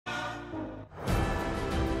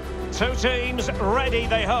Two teams ready,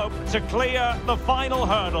 they hope, to clear the final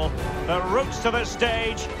hurdle. The routes to this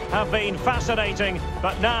stage have been fascinating,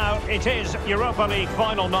 but now it is Europa League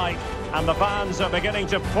final night, and the fans are beginning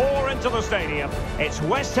to pour into the stadium. It's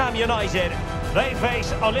West Ham United. They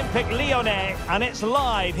face Olympique Lyonnais, and it's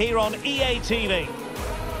live here on EA TV.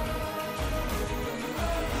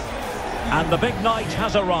 And the big night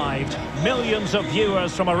has arrived. Millions of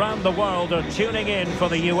viewers from around the world are tuning in for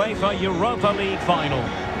the UEFA Europa League final.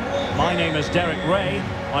 My name is Derek Ray.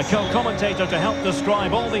 My co-commentator to help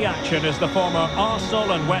describe all the action is the former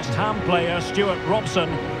Arsenal and West Ham player Stuart Robson.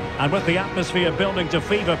 And with the atmosphere building to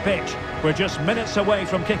fever pitch, we're just minutes away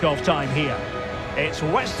from kick-off time here. It's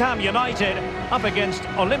West Ham United up against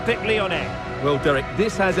Olympique Lyonnais. Well, Derek,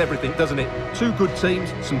 this has everything, doesn't it? Two good teams,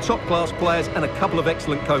 some top-class players and a couple of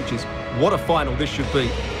excellent coaches. What a final this should be.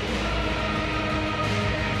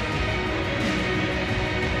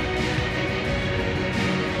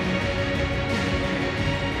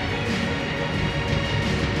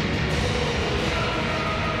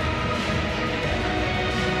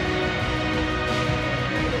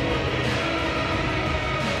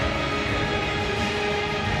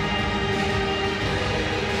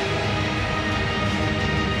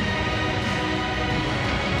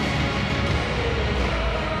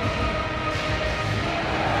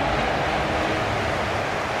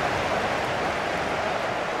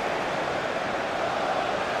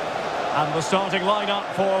 And the starting lineup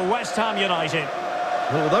for West Ham United.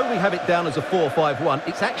 Well, although we have it down as a 4-5-1,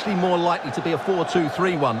 it's actually more likely to be a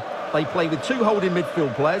 4-2-3-1. They play with two holding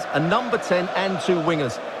midfield players, a number 10 and two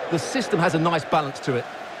wingers. The system has a nice balance to it.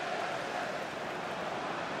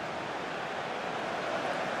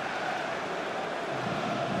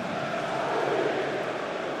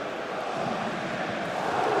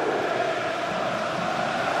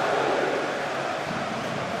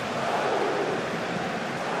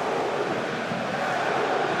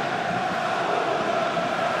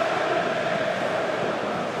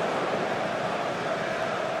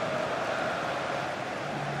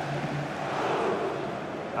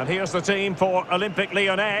 And here's the team for Olympique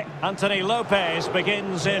Lyonnais. Anthony Lopez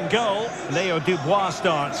begins in goal. Leo Dubois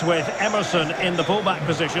starts with Emerson in the fullback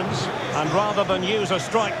positions. And rather than use a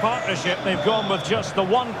strike partnership, they've gone with just the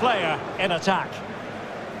one player in attack.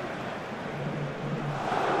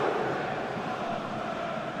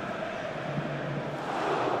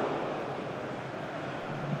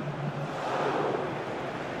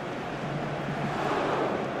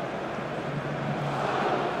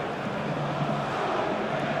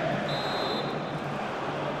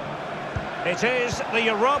 It is the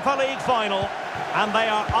Europa League final, and they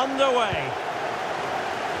are underway.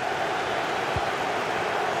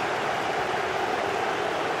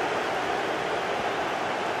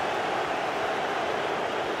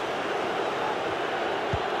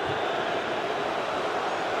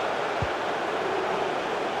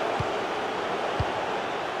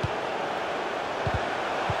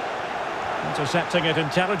 Intercepting it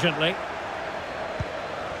intelligently.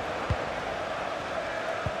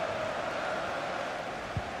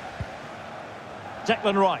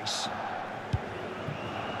 Declan Rice.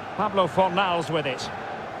 Pablo Fornals with it.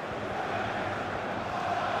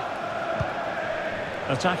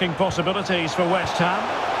 Attacking possibilities for West Ham.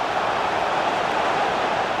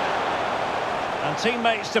 And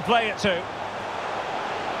teammates to play it to.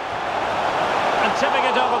 And tipping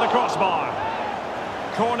it over the crossbar.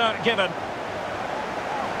 Corner given.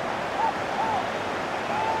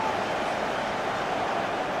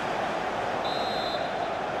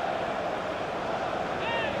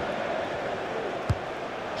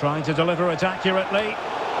 Trying to deliver it accurately.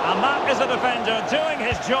 And that is a defender doing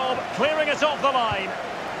his job, clearing it off the line.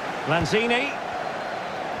 Lanzini.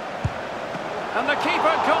 And the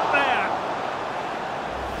keeper caught there.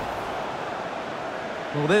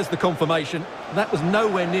 Well, there's the confirmation. That was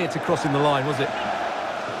nowhere near to crossing the line, was it?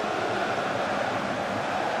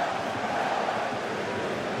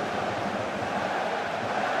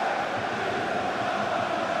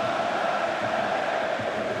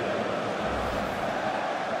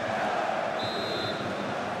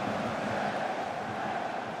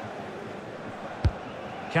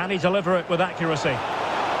 Can he deliver it with accuracy? It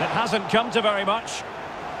hasn't come to very much.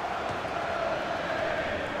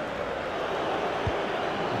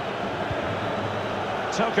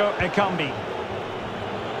 Toko Ekambi.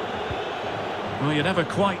 Well, you never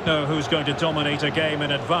quite know who's going to dominate a game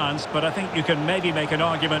in advance, but I think you can maybe make an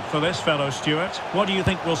argument for this fellow, Stuart. What do you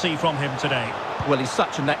think we'll see from him today? Well, he's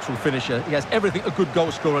such a natural finisher. He has everything a good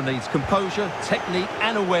goal scorer needs. Composure, technique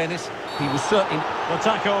and awareness. He was certainly... The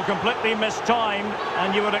tackle completely mistimed,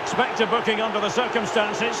 and you would expect a booking under the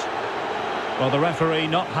circumstances. Well, the referee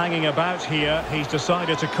not hanging about here. He's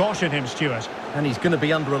decided to caution him, Stuart. And he's going to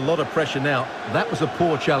be under a lot of pressure now. That was a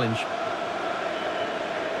poor challenge.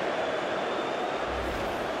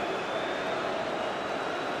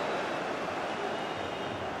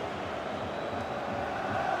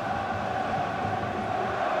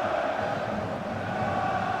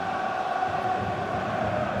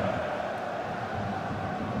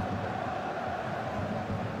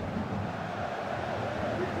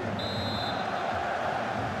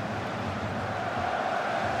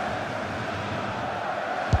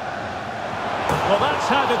 Well, that's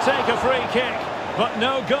how to take a free kick, but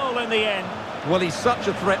no goal in the end. Well, he's such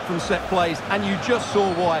a threat from set plays, and you just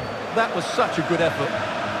saw why. That was such a good effort.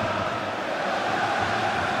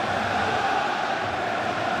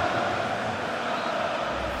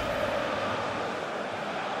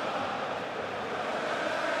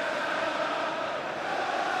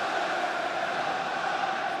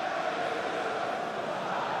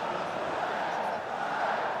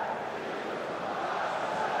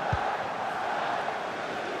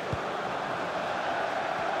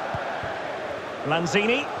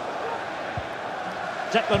 Lanzini.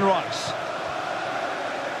 Declan Rice.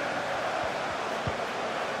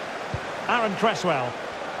 Aaron Cresswell.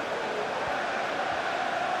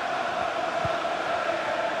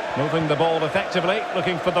 Moving the ball effectively,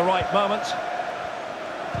 looking for the right moment.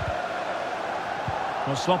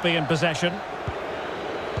 Well, sloppy in possession.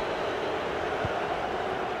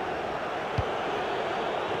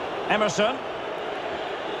 Emerson.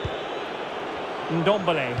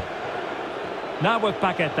 Ndombele. Now with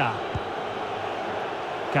Paqueta.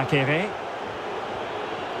 Kakere.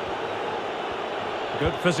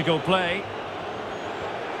 Good physical play.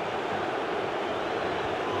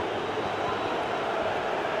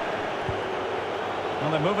 Well,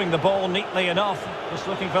 they're moving the ball neatly enough. Just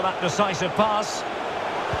looking for that decisive pass.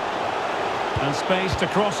 And space to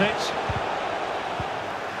cross it.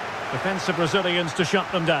 Defensive Brazilians to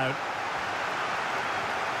shut them down.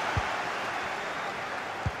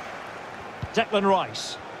 Declan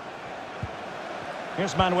Rice.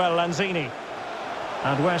 Here's Manuel Lanzini.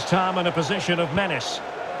 And West Ham in a position of menace.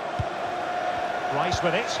 Rice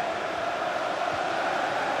with it.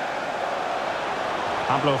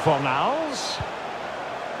 Pablo Fornals.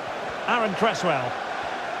 Aaron Cresswell.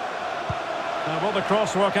 Now will the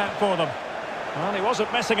cross work out for them? Well, he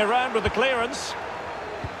wasn't messing around with the clearance.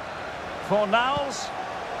 Fornals.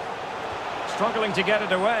 Struggling to get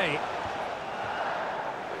it away.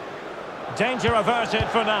 Danger averted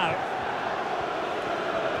for now.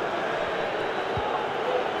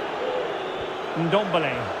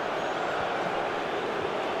 Ndombele.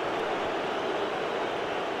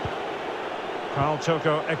 Carl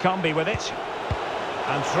Toko Ekambi with it.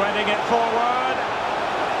 And threading it forward.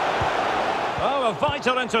 Oh, a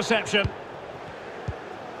vital interception.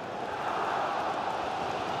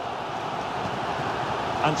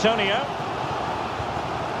 Antonio.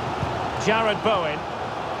 Jared Bowen.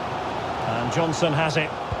 And Johnson has it.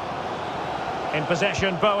 In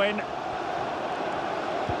possession, Bowen.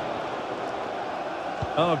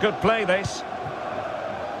 Oh, good play this.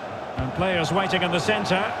 And players waiting in the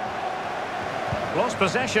centre. Lost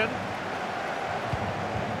possession.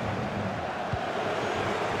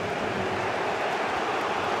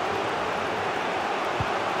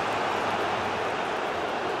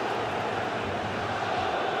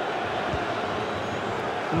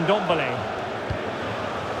 Ndombele.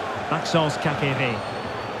 Maxence Kakere.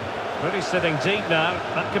 Really sitting deep now.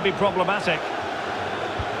 That could be problematic.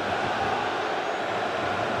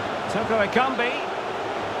 Toko Ekambi.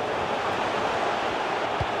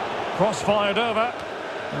 Cross fired over.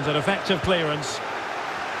 And an effective clearance.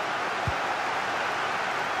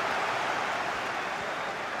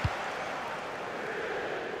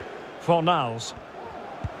 Fornals.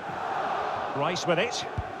 Rice with it.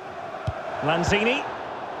 Lanzini.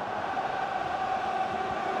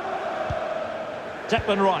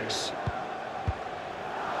 Declan Rice.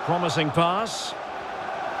 Promising pass.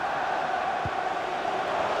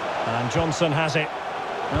 And Johnson has it.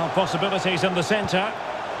 Well, possibilities in the centre.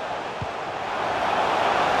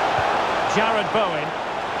 Jared Bowen.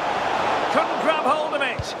 Couldn't grab hold of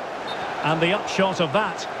it. And the upshot of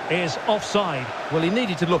that is offside. Well, he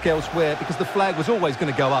needed to look elsewhere because the flag was always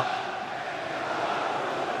going to go up.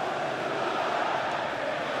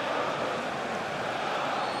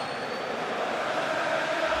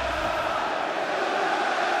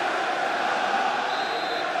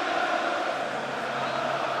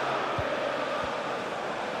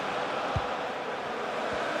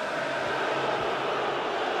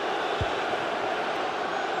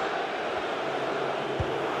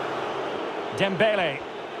 Dembele.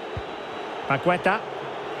 Paqueta.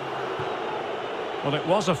 Well, it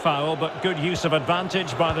was a foul, but good use of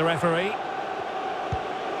advantage by the referee.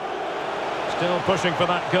 Still pushing for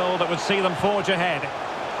that goal that would see them forge ahead.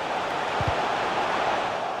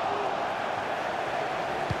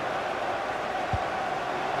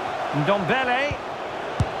 Ndombele.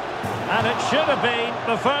 And it should have been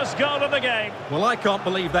the first goal of the game. Well, I can't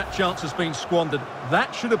believe that chance has been squandered.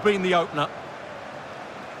 That should have been the opener.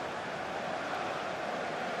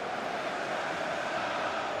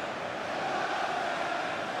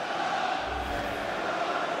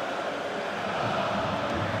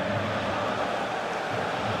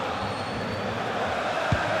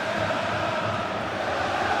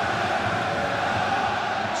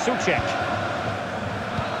 Suchek.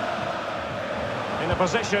 In a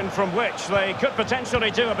position from which they could potentially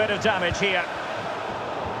do a bit of damage here.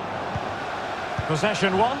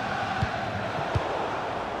 Possession one.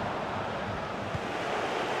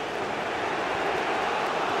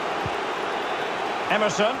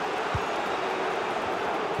 Emerson.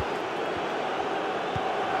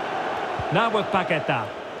 Now with Paqueta.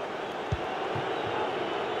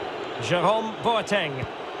 Jerome Boateng.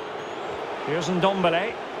 Here's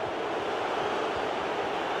Ndombele.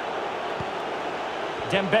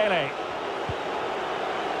 Dembele.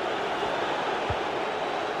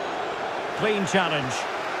 Clean challenge.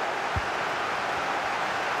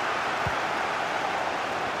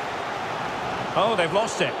 Oh, they've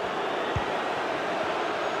lost it.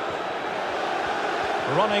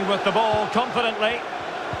 Running with the ball confidently.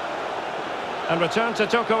 And return to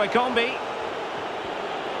Toko Ekambi.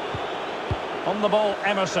 On the ball,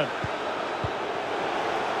 Emerson.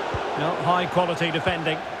 No, high quality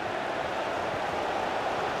defending.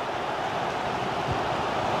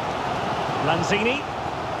 Lanzini.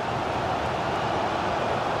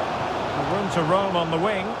 Room to roam on the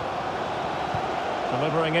wing.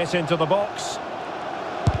 Delivering it into the box.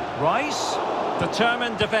 Rice.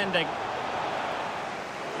 Determined defending.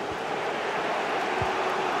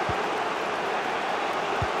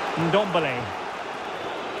 Ndombele.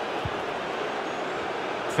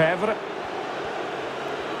 Fevre.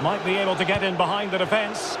 Might be able to get in behind the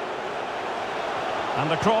defence. And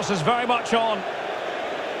the cross is very much on.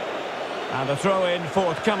 And a throw-in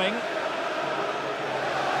forthcoming.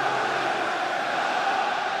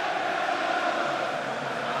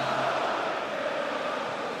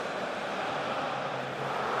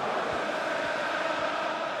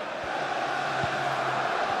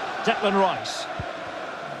 Declan Rice.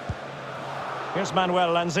 Here's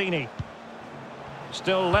Manuel Lanzini.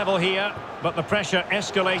 Still level here, but the pressure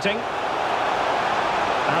escalating.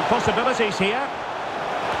 And possibilities here.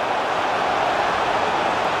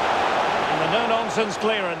 No-nonsense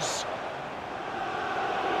clearance.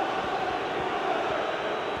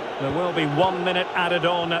 There will be 1 minute added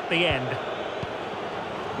on at the end.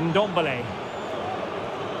 Ndombele.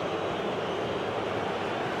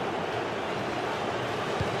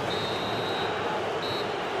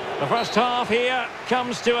 The first half here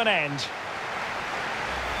comes to an end.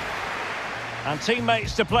 And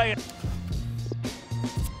teammates to play it.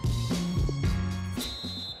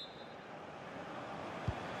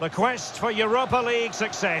 The quest for Europa League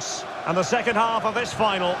success, and the second half of this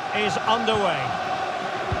final is underway.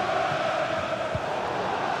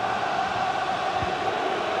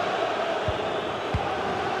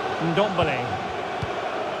 Ndombele.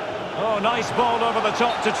 Oh, nice ball over the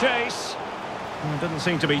top to chase. Didn't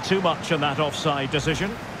seem to be too much in that offside decision.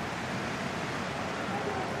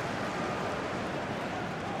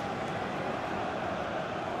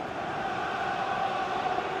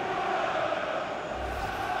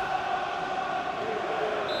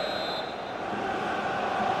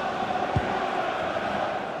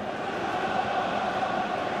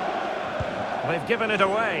 They've given it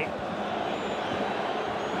away.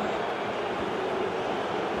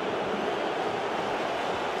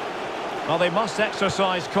 Well, they must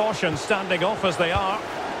exercise caution standing off as they are.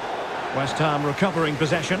 West Ham recovering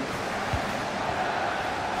possession.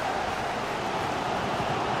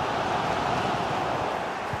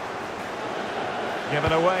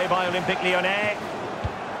 Given away by Olympique Lyonnais.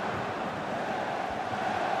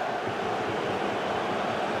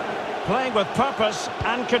 Playing with purpose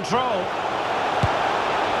and control.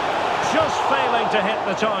 Just failing to hit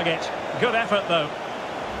the target. Good effort, though.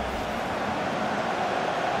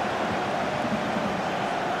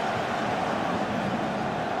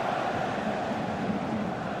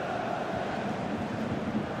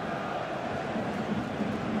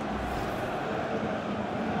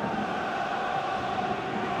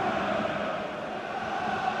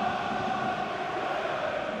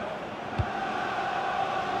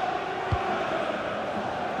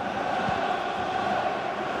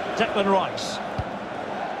 Declan Rice.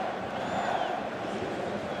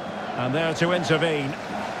 And there to intervene.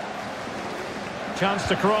 Chance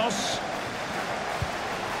to cross.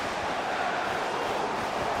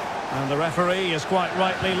 And the referee is quite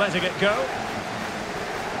rightly letting it go.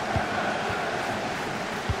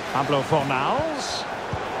 Pablo Fornals.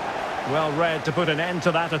 Well read to put an end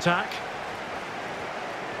to that attack.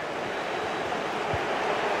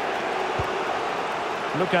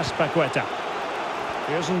 Lucas Paqueta.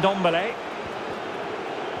 Here's Ndombele.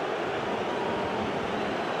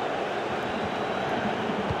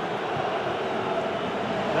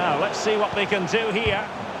 Now, let's see what they can do here.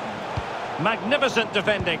 Magnificent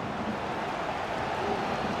defending.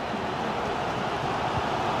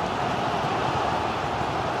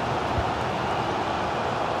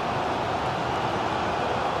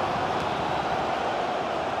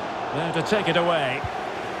 There to take it away.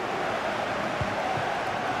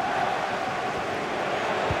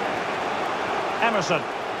 Emerson.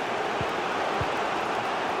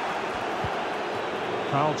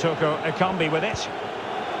 Carl Toko Ekambi with it.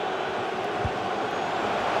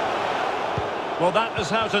 Well, that is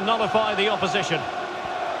how to nullify the opposition.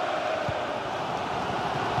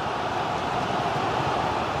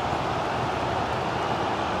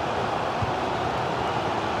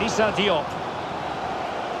 Issa Diop.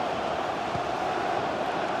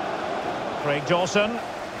 Craig Dawson.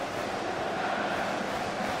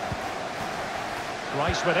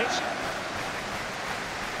 Rice with it.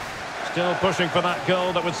 Still pushing for that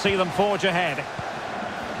goal that would see them forge ahead.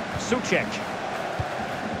 Souček.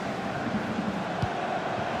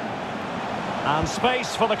 And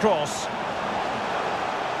space for the cross.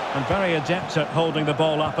 And very adept at holding the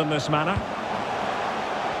ball up in this manner.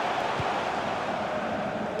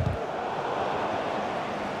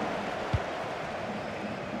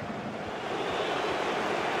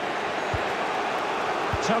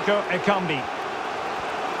 Toko Ekambi.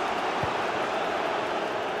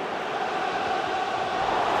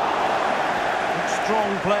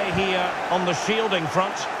 Strong play here on the shielding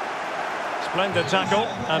front. Splendid tackle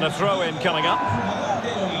and a throw-in coming up.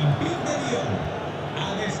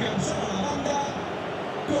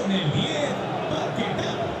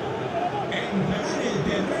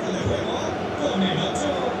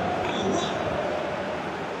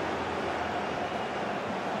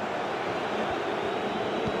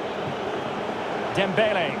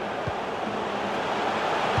 Dembele.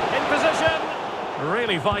 In position.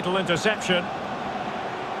 Really vital interception.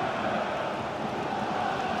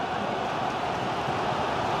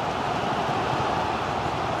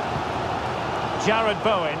 Jared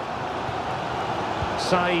Bowen.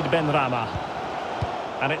 Said Benrahma.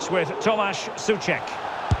 And it's with Tomasz Souček.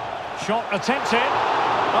 Shot attempted.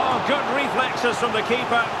 Oh, good reflexes from the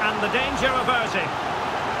keeper and the danger averted.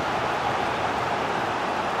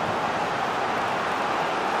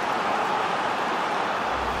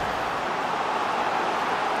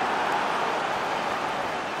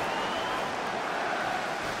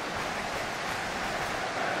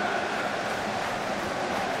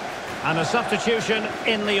 And a substitution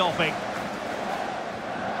in the offing.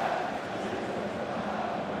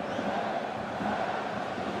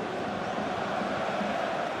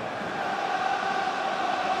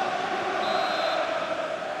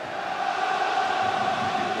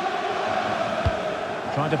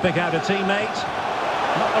 Trying to pick out a teammate.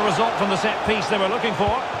 Not the result from the set piece they were looking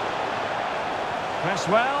for. Press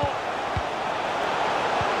well.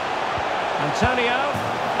 Antonio.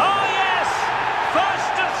 Oh yes! First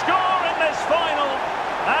to score in this final.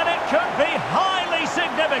 And it could be highly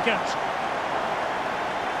significant.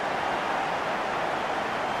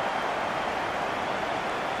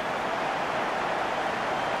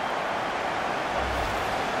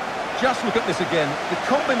 Just look at this again. The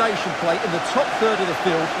combination play in the top third of the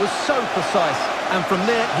field was so precise. And from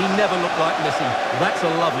there, he never looked like missing. That's a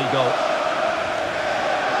lovely goal.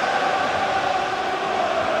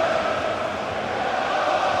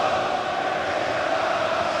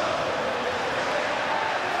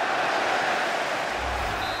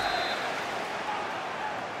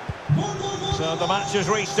 So the match has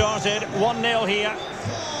restarted. 1-0 here.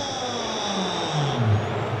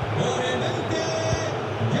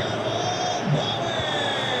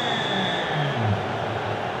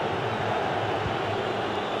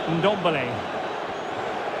 Ndombele.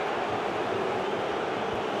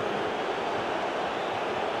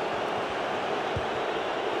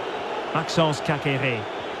 Maxence Kakere.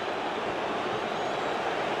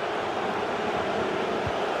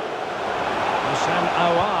 Hussein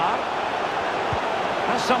Aouar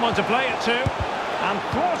has someone to play it to, and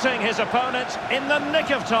thwarting his opponent in the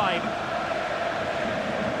nick of time.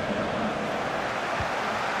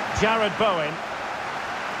 Jared Bowen.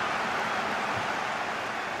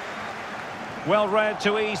 Well read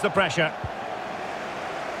to ease the pressure.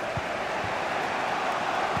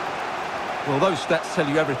 Well, those stats tell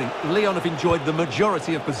you everything. Lyon have enjoyed the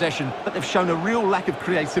majority of possession, but they've shown a real lack of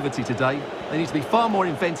creativity today. They need to be far more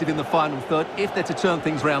inventive in the final third if they're to turn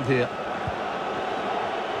things round here.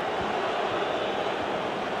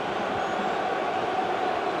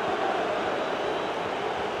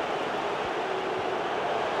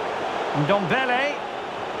 Ndombele.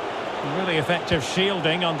 Really effective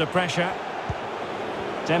shielding under pressure.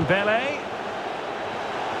 Dembele.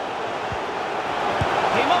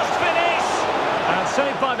 He must finish! And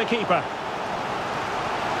saved by the keeper.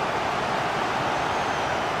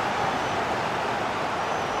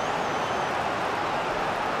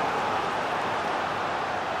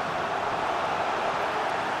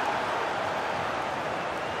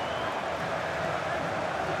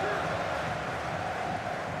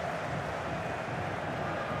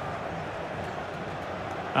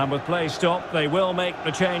 And with play stopped, they will make the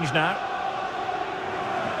change now.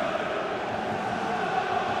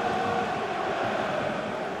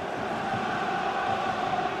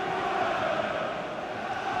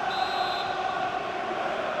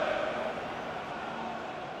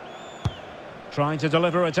 Trying to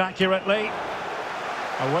deliver it accurately.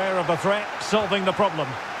 Aware of the threat, solving the problem.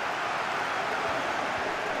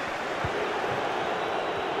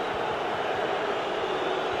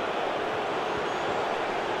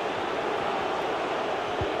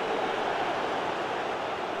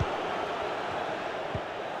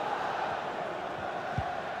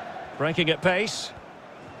 Breaking at pace.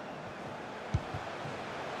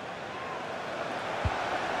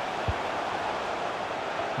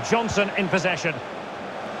 Johnson in possession.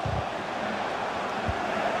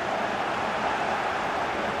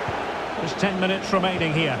 There's 10 minutes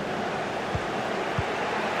remaining here.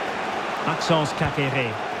 Maxence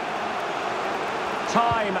Kakere.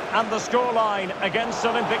 Time and the scoreline against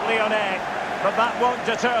Olympique Lyonnais, but that won't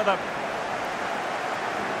deter them.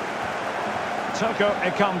 Toko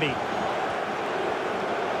Ekambi.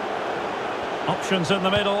 Options in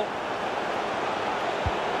the middle.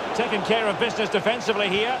 Taking care of business defensively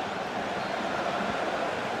here.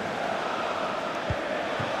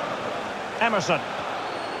 Emerson.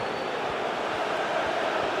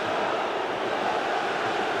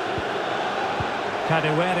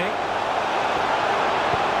 Kadewere.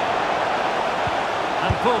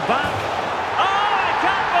 And pulled back. Oh, I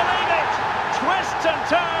can't believe it! Twists and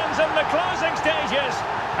turns in the closing stages.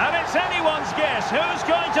 And it's anyone's guess who's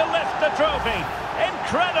going to lift the trophy.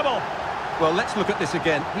 Incredible! Well, let's look at this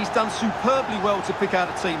again. He's done superbly well to pick out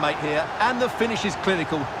a teammate here, and the finish is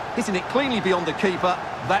clinical. Hitting it cleanly beyond the keeper,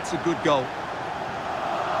 that's a good goal.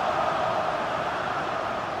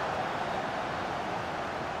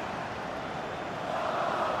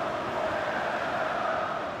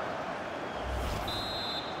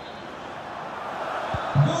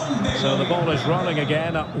 So the ball is rolling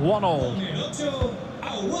again at 1-1.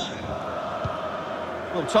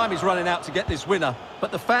 Well, time is running out to get this winner,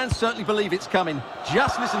 but the fans certainly believe it's coming.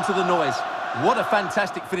 Just listen to the noise. What a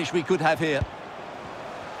fantastic finish we could have here.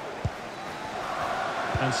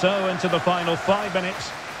 And so into the final 5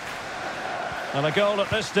 minutes. And a goal at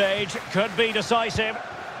this stage could be decisive.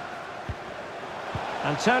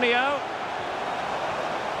 Antonio.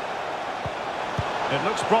 It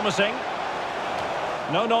looks promising.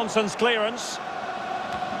 No-nonsense clearance.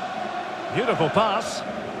 Beautiful pass.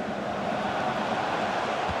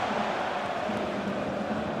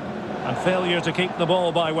 And failure to keep the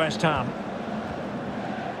ball by West Ham.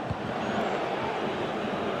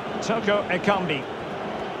 Toko Ekambi.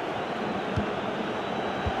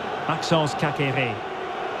 Maxence Kakere.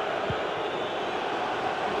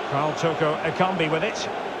 Carl Toko Ekambi with it.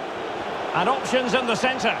 And options in the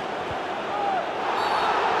centre.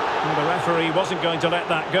 Well, the referee wasn't going to let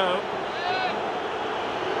that go.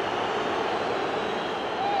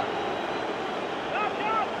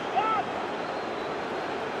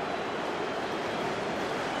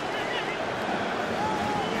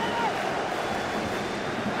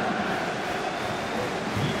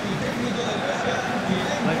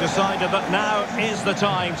 They decided that now is the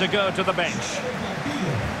time to go to the bench.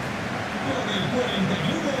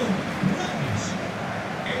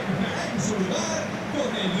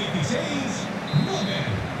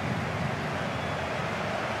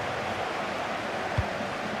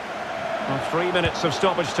 Well, 3 minutes of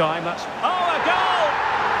stoppage time. That's... Oh, a goal!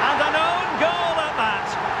 And an own goal at that.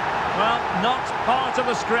 Well, not part of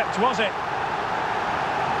the script, was it?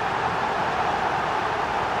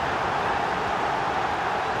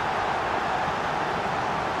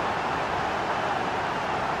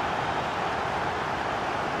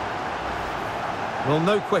 Well,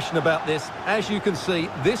 no question about this. As you can see,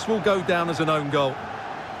 this will go down as an own goal.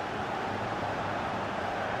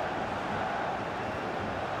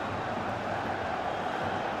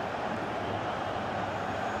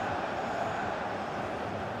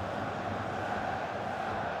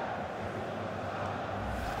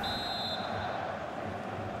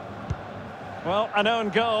 Well, an own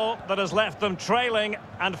goal that has left them trailing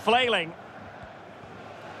and flailing.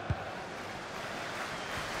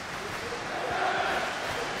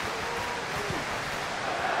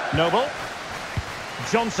 Noble.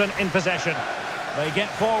 Johnson in possession. They get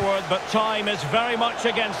forward, but time is very much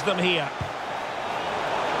against them here.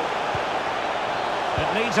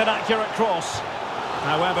 It needs an accurate cross.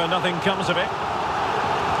 However, nothing comes of it.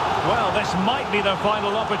 Well, this might be their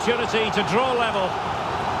final opportunity to draw level.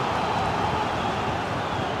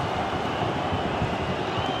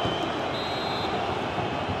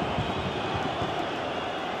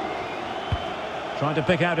 Trying to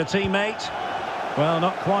pick out a teammate. Well,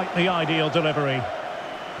 not quite the ideal delivery.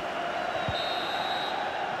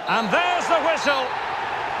 And there's the whistle.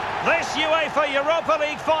 This UEFA Europa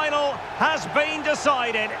League final has been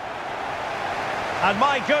decided. And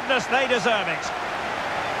my goodness, they deserve it.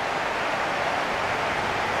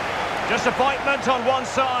 Disappointment on one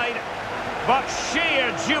side, but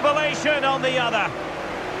sheer jubilation on the other.